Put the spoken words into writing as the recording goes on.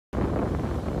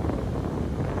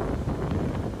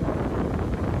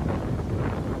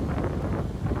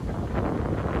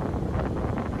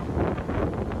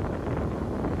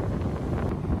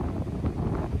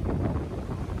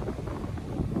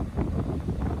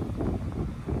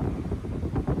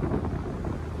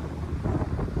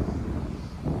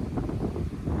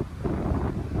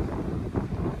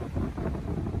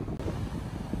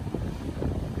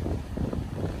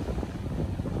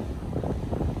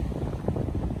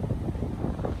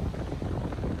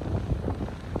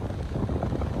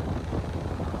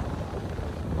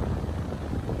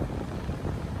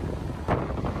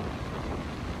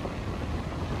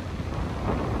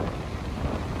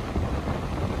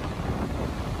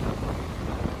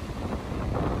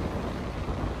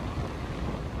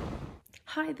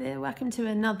Hi there, welcome to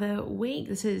another week.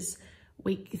 This is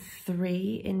week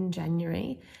 3 in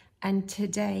January, and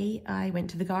today I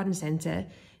went to the garden centre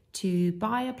to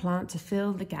buy a plant to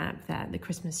fill the gap that the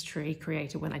Christmas tree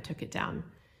created when I took it down.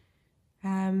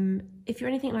 If you're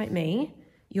anything like me,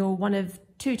 you're one of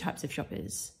two types of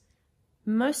shoppers.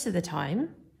 Most of the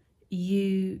time,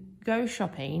 you go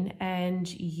shopping and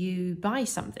you buy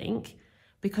something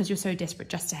because you're so desperate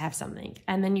just to have something,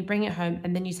 and then you bring it home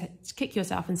and then you kick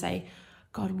yourself and say,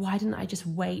 God, why didn't I just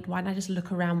wait? Why didn't I just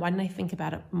look around? Why didn't I think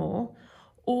about it more?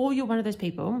 Or you're one of those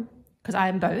people, because I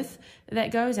am both,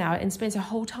 that goes out and spends a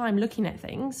whole time looking at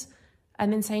things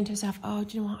and then saying to yourself, oh,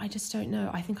 do you know what? I just don't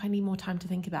know. I think I need more time to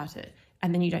think about it.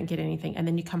 And then you don't get anything. And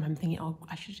then you come home thinking, oh,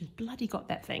 I should have just bloody got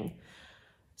that thing.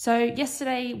 So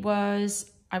yesterday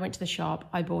I went to the shop,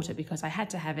 I bought it because I had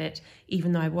to have it,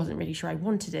 even though I wasn't really sure I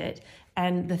wanted it.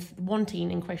 And the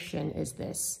wanting in question is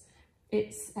this.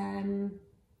 It's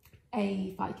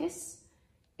a ficus.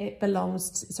 It belongs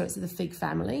to, so it's the fig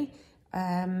family.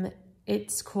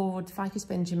 It's called Ficus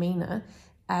benjamina,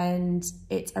 and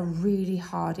it's a really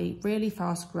hardy, really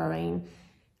fast growing,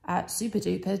 super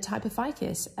duper type of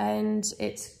ficus, and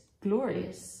it's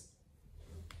glorious.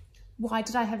 Why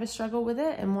did I have a struggle with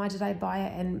it, and why did I buy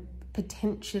it and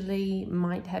potentially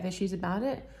might have issues about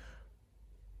it?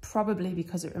 Probably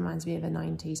because it reminds me of a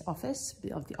 90s office,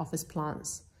 of the office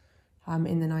plants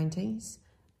in the 90s.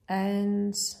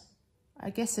 And I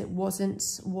guess it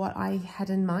wasn't what I had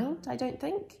in mind, I don't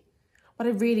think. What I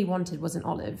really wanted was an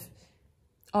olive.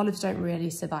 Olives don't really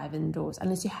survive indoors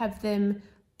unless you have them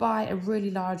by a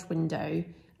really large window,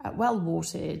 well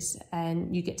watered,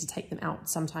 and you get to take them out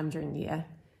sometime during the year.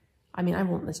 I mean, I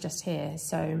want this just here,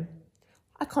 so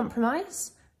a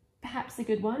compromise, perhaps a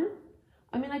good one.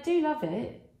 I mean, I do love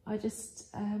it. I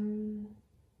just,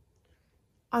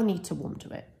 I need to warm to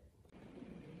it.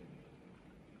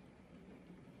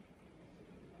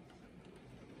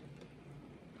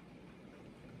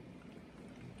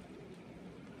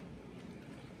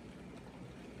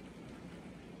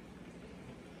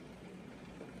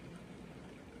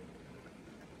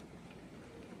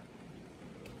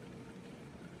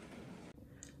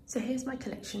 So here's my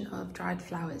collection of dried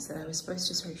flowers that I was supposed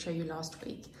to show you last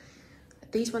week.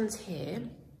 These ones here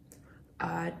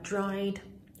are dried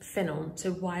fennel,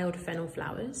 so wild fennel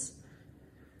flowers.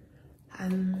 I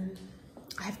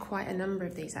have quite a number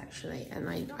of these actually, and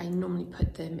I normally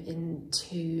put them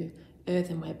into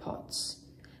earthenware pots.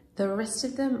 The rest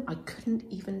of them, I couldn't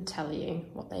even tell you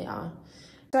what they are.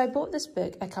 So I bought this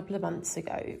book a couple of months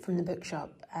ago from the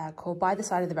bookshop called By the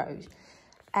Side of the Road.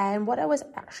 And what I was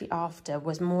actually after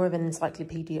was more of an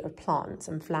encyclopedia of plants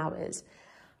and flowers.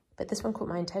 But this one caught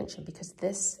my attention because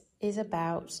this is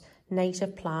about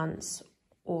native plants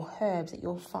or herbs that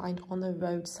you'll find on the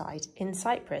roadside in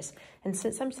Cyprus. And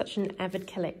since I'm such an avid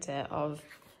collector of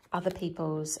other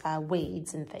people's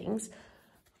weeds and things,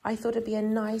 I thought it'd be a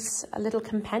little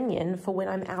companion for when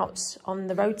I'm out on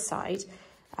the roadside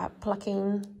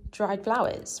plucking dried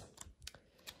flowers.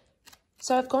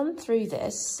 So I've gone through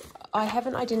this. I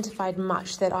haven't identified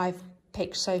much that I've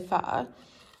picked so far.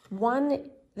 One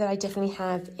that I definitely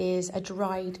have is a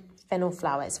dried fennel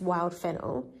flower. It's wild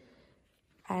fennel,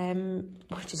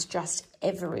 which is just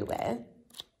everywhere.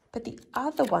 But the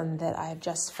other one that I have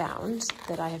just found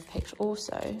that I have picked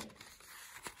also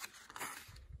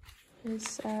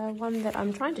is one that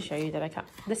I'm trying to show you that I can't.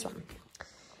 This one.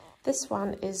 This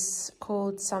one is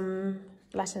called some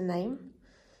Latin name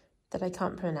that I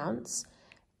can't pronounce.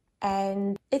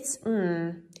 And it's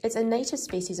a native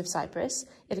species of Cyprus.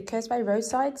 It occurs by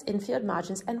roadsides, in field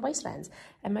margins and wastelands.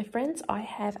 And my friends, I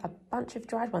have a bunch of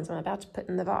dried ones I'm about to put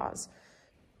in the vase.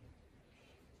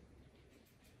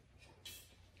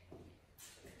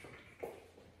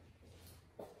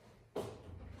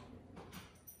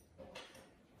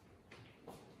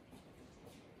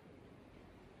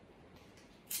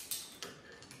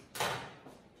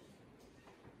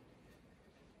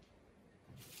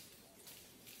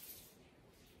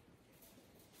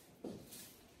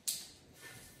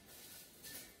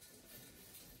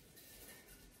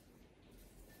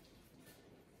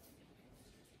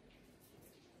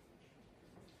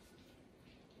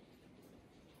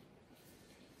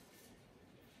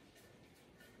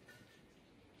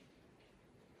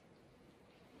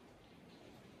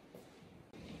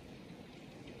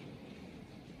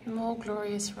 More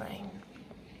glorious rain.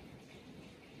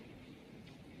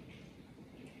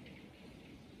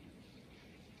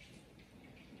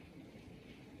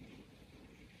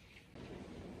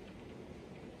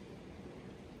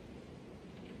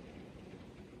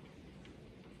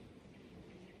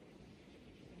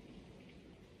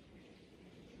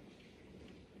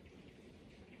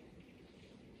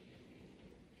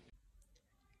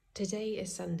 Today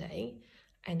is Sunday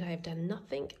and I have done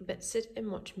nothing but sit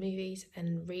and watch movies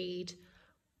and read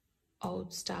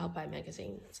old style by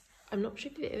magazines. I'm not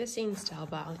sure if you've ever seen Style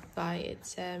by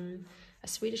it's a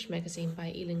Swedish magazine by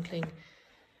Elin Kling.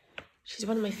 She's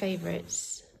one of my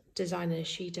favourites designers.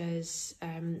 She does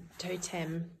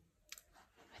Totem,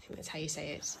 I think that's how you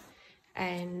say it,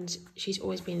 and she's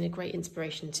always been a great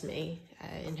inspiration to me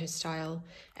in her style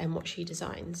and what she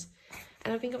designs.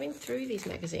 And I've been going through these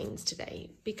magazines today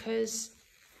because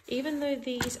even though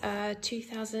these are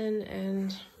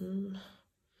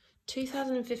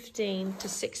 2015 to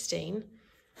 16,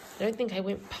 I don't think I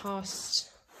went past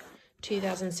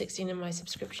 2016 in my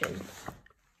subscription.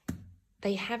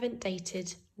 They haven't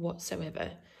dated whatsoever,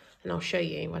 and I'll show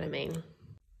you what I mean.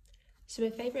 So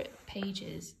my favourite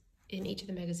pages in each of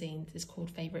the magazines is called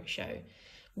Favourite Show,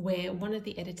 where one of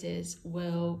the editors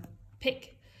will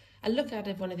pick a look out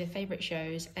of one of their favourite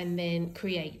shows and then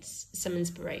creates some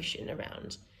inspiration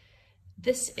around.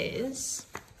 This is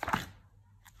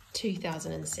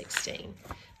 2016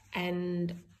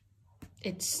 and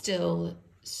it's still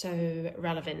so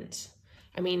relevant.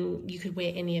 I mean, you could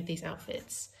wear any of these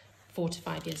outfits 4 to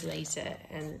 5 years later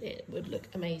and it would look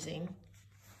amazing.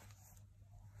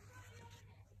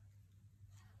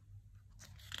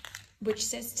 Which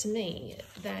says to me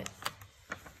that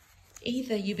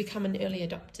either you become an early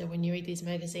adopter when you read these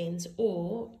magazines,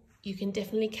 or you can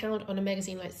definitely count on a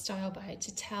magazine like Style By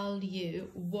to tell you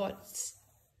what's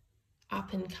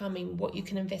up and coming, what you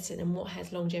can invest in and what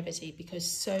has longevity, because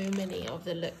so many of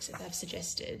the looks that they've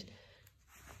suggested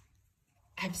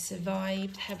have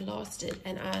survived, have lasted,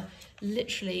 and are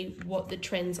literally what the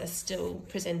trends are still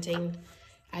presenting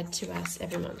to us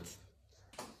every month.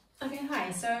 Okay, hi,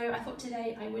 so I thought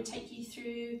today I would take you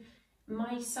through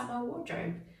my summer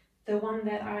wardrobe. The one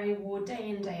that I wore day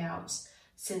in, day out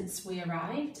since we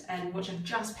arrived, and which I've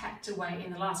just packed away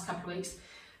in the last couple of weeks.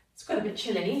 It's got a bit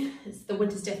chilly, the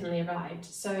winter's definitely arrived.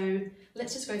 So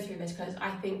let's just go through this because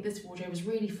I think this wardrobe was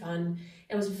really fun.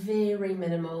 It was very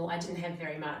minimal, I didn't have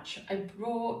very much. I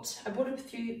brought a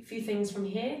few things from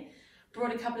here,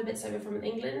 brought a couple of bits over from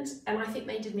England, and I think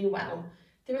they did me well.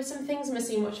 There are some things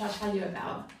missing which I'll tell you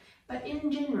about, but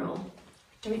in general,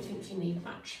 I don't think you need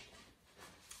much.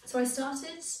 So I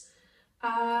started,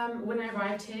 when I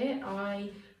arrived here, I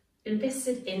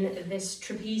invested in this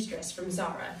trapeze dress from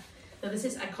Zara. Now this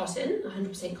is a cotton,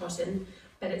 100% cotton,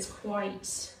 but it's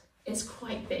quite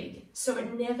big. So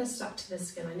it never stuck to the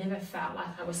skin. I never felt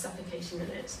like I was suffocating in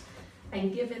it.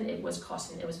 And given it was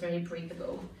cotton, it was very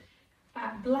breathable.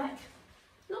 Black,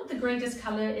 not the greatest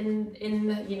colour in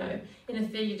a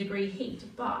 30-degree heat,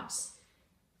 but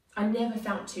I never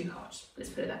felt too hot, let's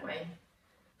put it that way.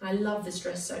 I love this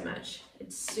dress so much.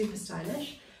 It's super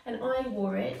stylish. And I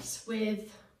wore it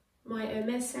with my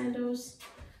Hermes sandals,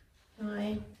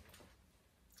 my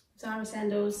Zara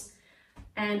sandals,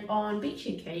 and on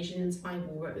beachy occasions, I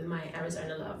wore it with my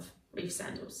Arizona Love reef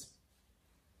sandals.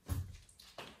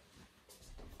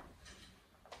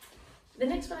 The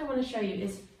next one I want to show you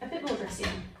is a bit more dressy.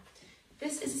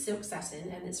 This is a silk satin,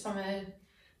 and it's from a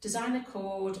designer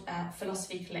called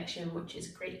Philosophy Collection, which is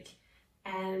Greek.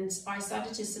 And I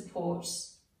started to support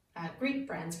Greek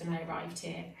brands when I arrived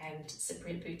here and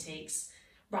Cypriot boutiques,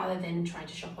 rather than trying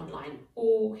to shop online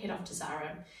or head off to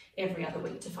Zara every other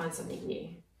week to find something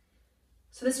new.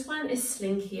 So this one is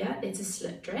slinkier. It's a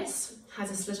slit dress,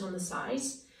 has a slit on the side,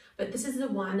 but this is the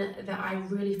one that I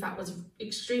really felt was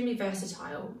extremely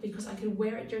versatile because I could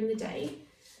wear it during the day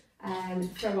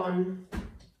and throw on,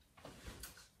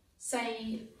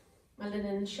 say, my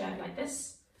linen shirt like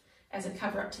this as a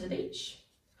cover up to the beach,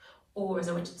 or as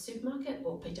I went to the supermarket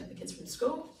or picked up the kids from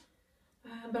school.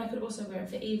 But I could also wear it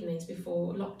for evenings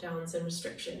before lockdowns and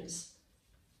restrictions.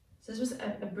 So this was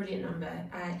a brilliant number,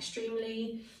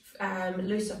 extremely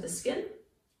loose off the skin,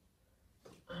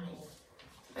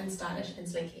 and stylish and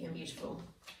slinky and beautiful.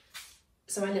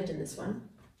 So I lived in this one.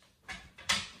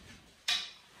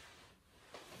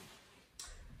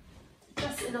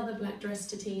 Just another black dress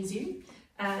to tease you,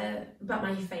 but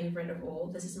my favourite of all,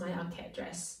 this is my Arquette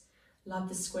dress. Love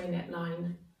the square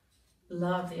neckline,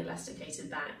 love the elasticated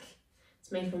back.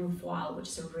 It's made from voile, which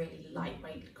is a really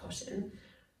lightweight cotton,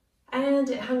 and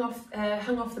it hung off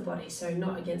the body, so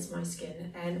not against my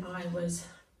skin. And I was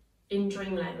in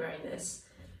dreamland wearing this.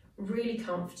 Really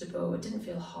comfortable. It didn't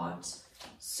feel hot.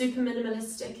 Super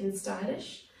minimalistic and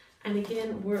stylish. And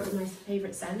again, wore it with my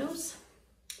favourite sandals,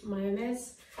 my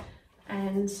Hermes,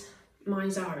 and my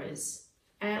Zara's.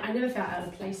 And I never felt out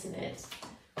of place in it.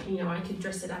 You know, I could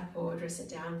dress it up or dress it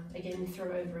down. Again,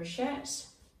 throw over a shirt,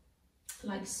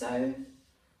 like so.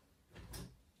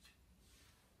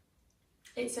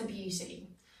 It's a beauty.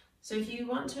 So if you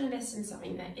want to invest in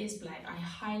something that is black, I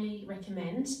highly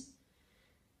recommend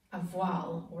a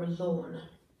voile or a lawn,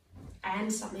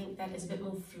 and something that is a bit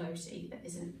more floaty, that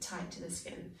isn't tight to the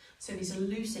skin. So these are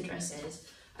looser dresses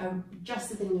are just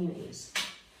the thing you need.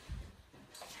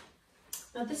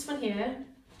 Now this one here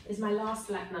is my last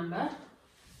black number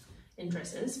in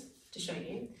dresses to show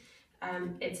you.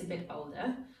 It's a bit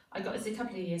older. I got this a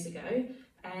couple of years ago,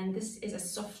 and this is a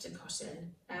softer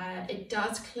cotton. It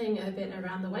does cling a bit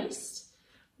around the waist,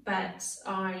 but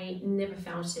I never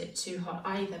found it too hot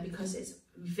either because it's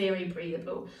very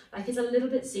breathable. Like, it's a little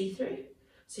bit see-through,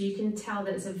 so you can tell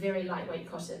that it's a very lightweight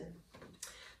cotton.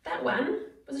 That one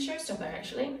was a showstopper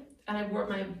actually, and I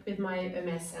wore it with my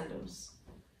Hermes sandals.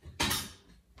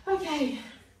 Okay,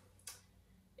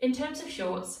 in terms of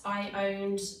shorts, I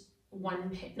owned one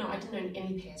pair. No, I didn't own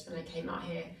any pairs when I came out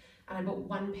here, and I bought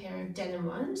one pair of denim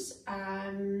ones.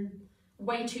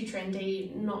 Way too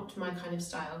trendy, not my kind of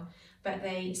style, but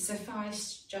they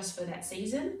sufficed just for that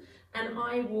season. And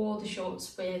I wore the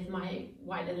shorts with my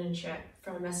white linen shirt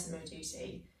from Massimo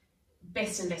Dutti.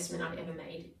 Best investment I've ever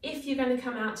made. If you're going to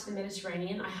come out to the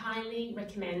Mediterranean, I highly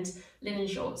recommend linen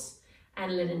shorts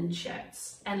and linen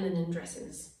shirts and linen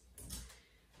dresses.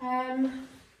 Talking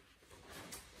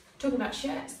about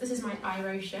shirts, this is my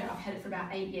Aaronovitch shirt. I've had it for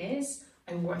about 8 years.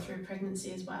 I wore it through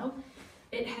pregnancy as well.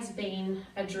 It has been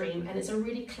a dream, and it's a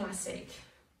really classic,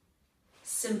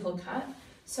 simple cut.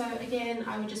 So again,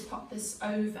 I would just pop this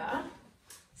over,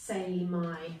 say,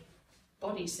 my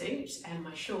bodysuit and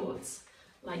my shorts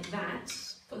like that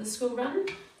for the school run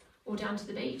or down to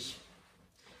the beach.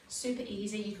 Super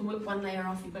easy. You can whip one layer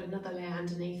off, you've got another layer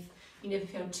underneath. You never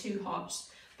feel too hot,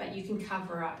 but you can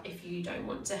cover up if you don't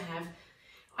want to have,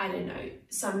 I don't know,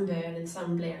 sunburn and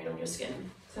sun blaring on your skin.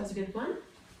 So that's a good one.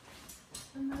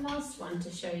 And my last one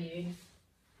to show you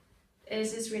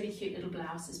is this really cute little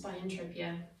blouse. It's by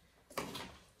Attributions.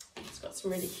 It's got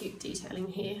some really cute detailing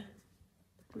here.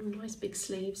 Nice big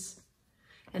sleeves.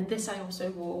 And this I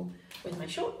also wore with my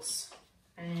shorts,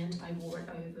 and I wore it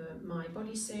over my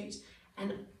bodysuit.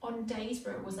 And on days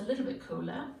where it was a little bit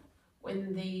cooler,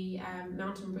 when the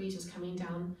mountain breeze was coming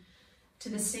down to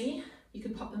the sea, you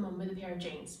could pop them on with a pair of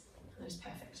jeans. That was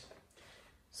perfect.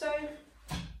 So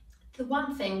the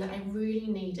one thing that I really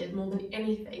needed more than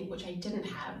anything, which I didn't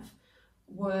have,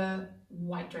 were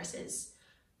white dresses.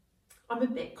 I'm a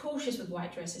bit cautious with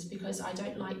white dresses because I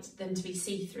don't like them to be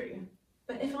see-through.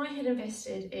 But if I had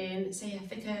invested in, say, a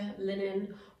thicker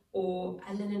linen or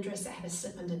a linen dress that had a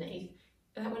slip underneath,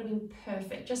 that would have been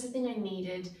perfect. Just the thing I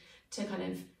needed to kind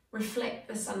of reflect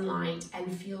the sunlight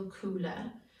and feel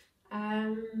cooler.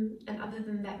 And other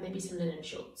than that, maybe some linen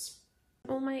shorts.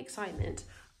 All my excitement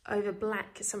over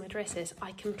black summer dresses,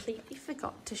 I completely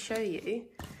forgot to show you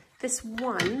this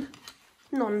one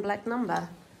non-black number.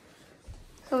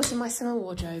 That was in my summer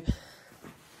wardrobe.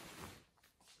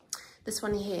 This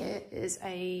one here is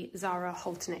a Zara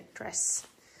halter neck dress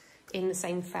in the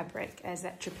same fabric as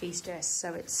that trapeze dress,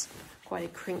 so it's quite a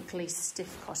crinkly,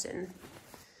 stiff cotton.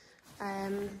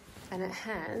 And it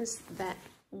has that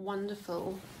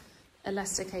wonderful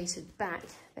elasticated back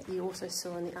that you also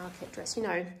saw in the Aaronovitch dress. You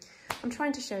know, I'm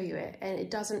trying to show you it, and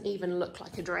it doesn't even look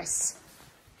like a dress.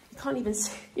 You can't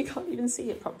even see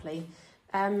it properly.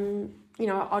 You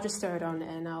know, I'll just throw it on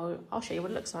and I'll show you what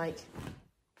it looks like.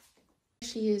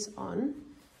 She is on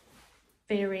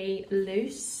very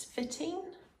loose fitting,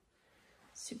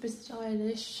 super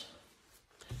stylish,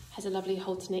 has a lovely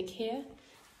halter neck here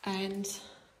and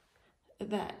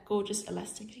that gorgeous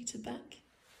elasticated back.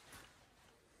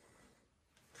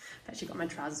 I've actually got my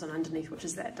trousers on underneath, which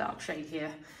is that dark shade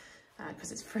here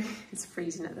because it's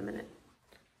freezing at the minute.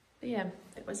 But yeah,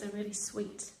 it was a really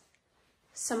sweet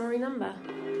summery number.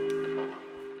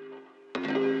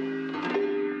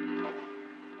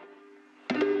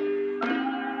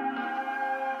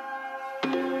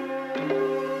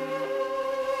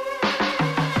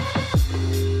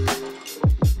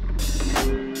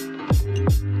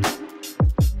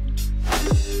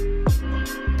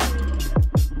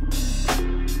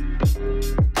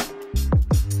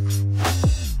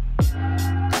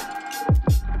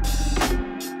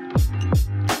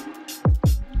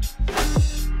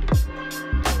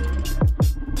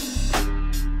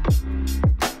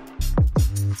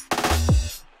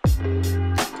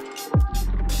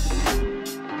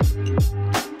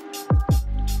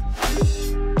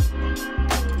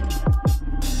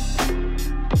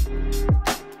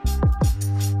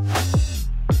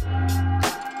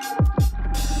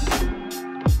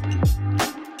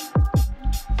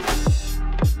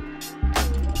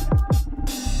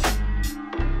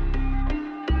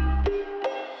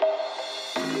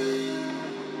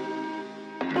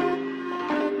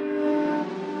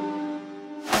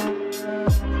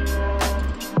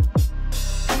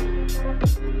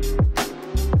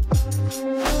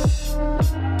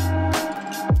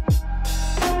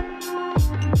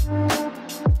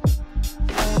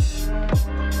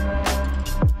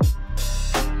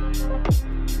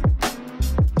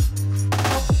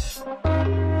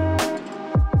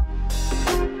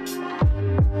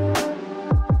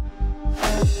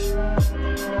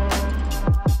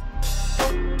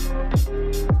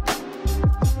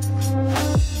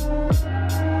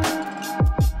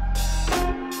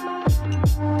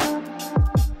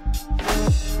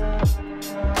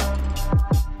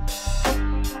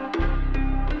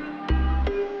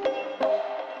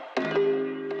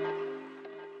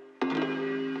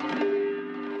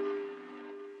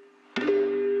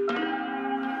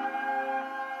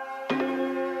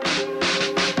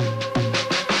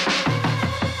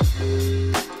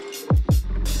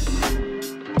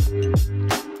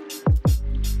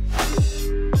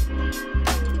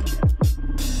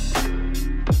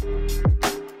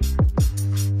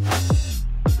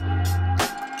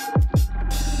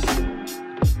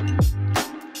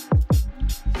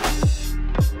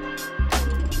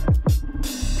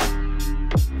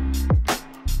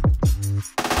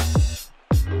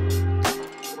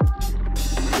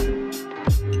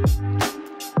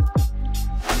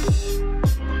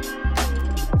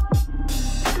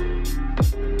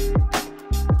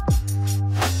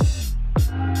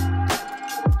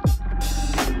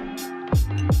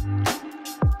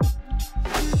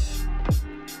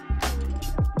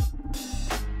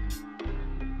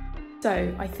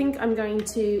 So I think I'm going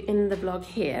to end the vlog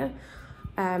here.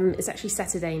 It's actually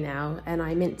Saturday now and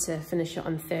I meant to finish it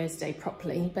on Thursday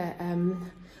properly, but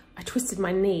I twisted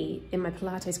my knee in my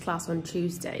Pilates class on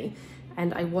Tuesday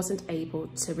and I wasn't able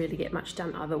to really get much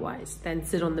done otherwise than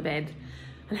sit on the bed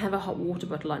and have a hot water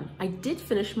bottle on. I did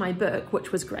finish my book,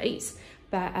 which was great,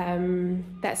 but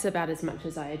that's about as much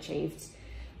as I achieved.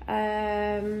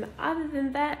 Other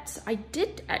than that, I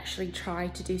did actually try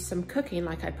to do some cooking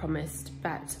like I promised,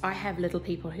 but I have little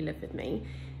people who live with me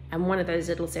and one of those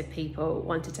little said people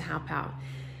wanted to help out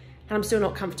and I'm still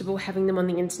not comfortable having them on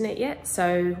the internet yet.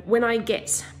 So when I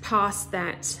get past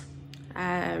that,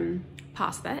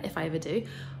 if I ever do,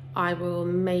 I will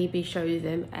maybe show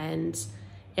them, and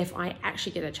if I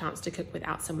actually get a chance to cook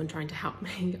without someone trying to help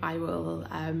me, I will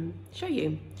show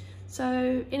you.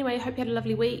 So anyway, I hope you had a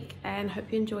lovely week and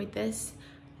hope you enjoyed this.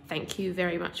 Thank you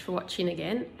very much for watching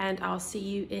again, and I'll see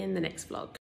you in the next vlog.